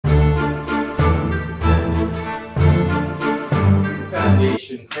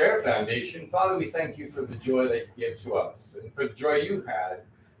Foundation, Prayer Foundation. Father, we thank you for the joy that you gave to us and for the joy you had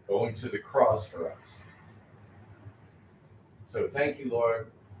going to the cross for us. So thank you,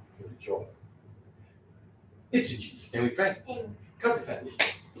 Lord, for the joy. It's in Jesus' name we pray. Amen. Kata Foundation.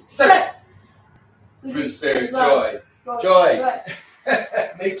 Set. Fruit of Spirit, joy. Joy.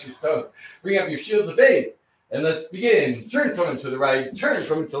 Make your stones. Bring up your shields of faith. And let's begin. Turn from it to the right. Turn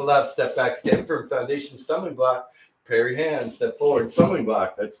from it to the left. Step back. Stand firm. Foundation. Stumbling block. Prepare your hands. Step forward. Stumbling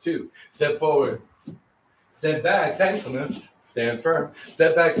block. That's 2. Step forward. Step back. Thankfulness. Stand firm.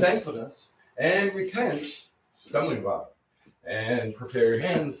 Step back. Thankfulness. And repent. Stumbling block. And prepare your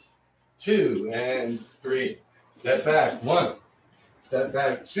hands. 2 and 3. Step back. 1. Step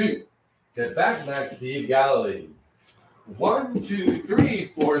back. 2. Step back. Back. Sea of Galilee. 1, 2,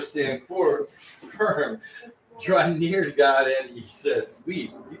 3, 4. Stand forward. Firm. Draw near to God, and He says,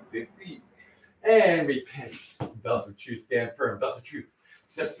 "Sweet, weep, and repent." Belt of truth, stand firm. Belt of truth.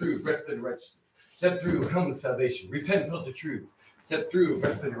 Step through, breastplate of righteousness. Step through, helmet of salvation. Repent, belt of truth. Step through,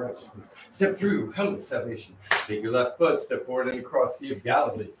 breastplate of righteousness. Step through, helmet of salvation. Take your left foot, step forward and across Sea of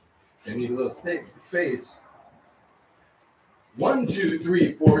Galilee. And need a little space. 1, 2,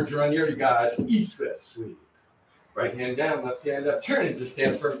 3, 4. Draw near to God. East, west, sweep. Right hand down, left hand up. Turn into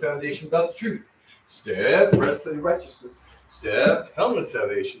stand firm foundation, belt of truth. Step, breastplate of righteousness. Step, helmet of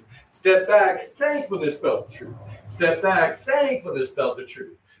salvation. Step back, thankfulness, belt of truth. Step back, thankfulness, belt of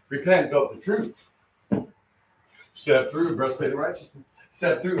truth. Repent, belt of truth. Step through, breastplate of righteousness.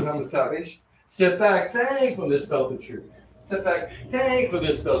 Step through, helmet of salvation. Step back, thankfulness, belt of truth. Step back,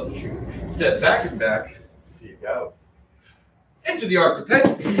 thankfulness, belt of truth. Step back and back. See you go. Into the ark,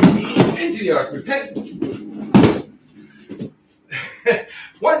 repent. Into the ark, repent.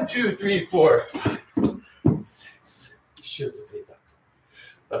 1, 2, 3, 4, 5, 6. Shields of faith up.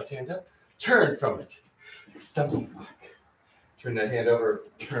 Left hand up. Turn from it. Stumbling block. Turn that hand over.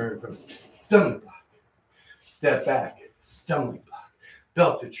 Turn from it. Stumbling block. Step back. Stumbling block.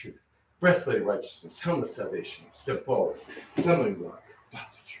 Belt of truth. Breastplate of righteousness. Helmet of salvation. Step forward. Stumbling block. Belt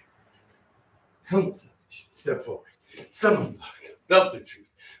of truth. Helmet of salvation. Step forward. Stumbling block. Belt of truth.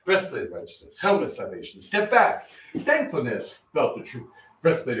 Breastplate of righteousness. Helmet of salvation. Step back. Thankfulness. Belt of truth.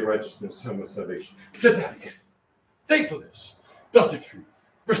 Breastplate of righteousness, helmet of salvation. Step back. Thankfulness. Belt of truth.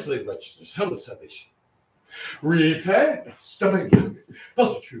 Breastplate of righteousness, helmet of salvation. Repent. Stumbling block.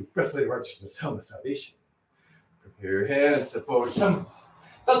 Belt of truth. Breastplate of righteousness, helmet of salvation. Prepare your hands. Step forward. Stumbling block.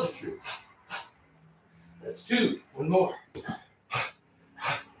 Belt of truth. That's 2. 1 more.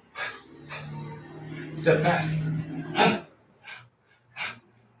 Step back.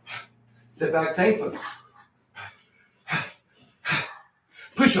 Step back. Thankfulness.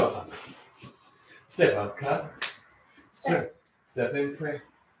 Push off on them. Step up, cut. Sir. Step in, pray.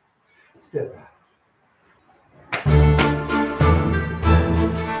 Step out.